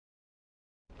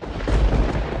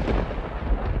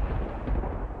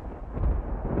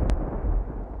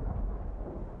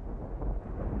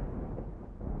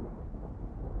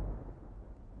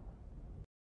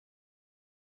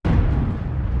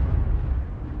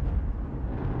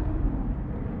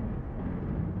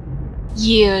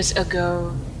Years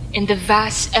ago, in the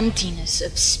vast emptiness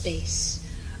of space,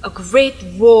 a great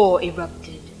war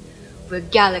erupted, where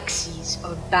galaxies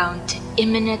are bound to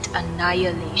imminent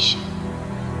annihilation,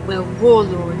 where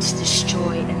warlords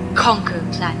destroy and conquer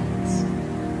planets.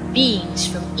 Beings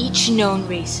from each known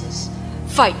races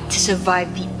fight to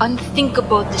survive the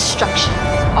unthinkable destruction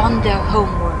on their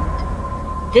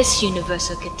homeworld. This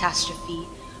universal catastrophe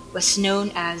was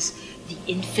known as the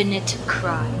Infinite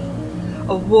Cry,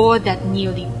 a war that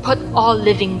nearly put all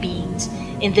living beings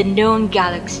in the known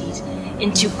galaxies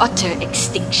into utter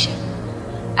extinction.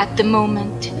 At the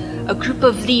moment, a group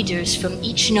of leaders from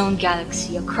each known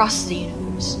galaxy across the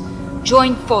universe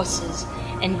joined forces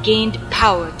and gained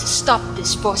power to stop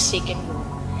this forsaken war,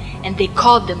 and they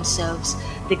called themselves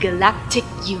the Galactic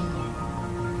Union.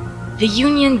 The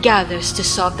Union gathers to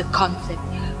solve the conflict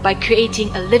by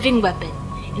creating a living weapon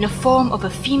in the form of a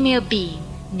female being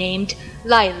named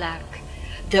Lilac,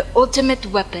 the ultimate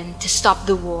weapon to stop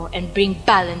the war and bring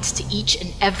balance to each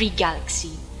and every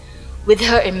galaxy. With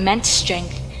her immense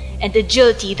strength and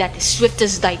agility that is swift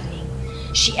as lightning,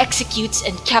 she executes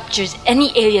and captures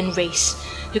any alien race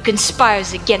who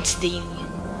conspires against the Union.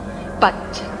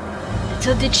 But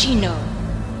little did she know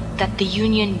that the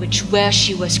Union where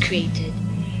she was created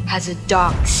has a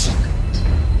dark secret,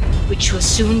 which will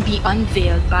soon be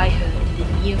unveiled by her in the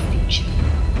near future,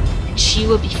 and she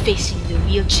will be facing the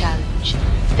real challenge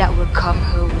that will come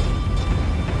her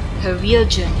way. Her real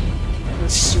journey will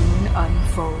soon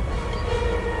unfold.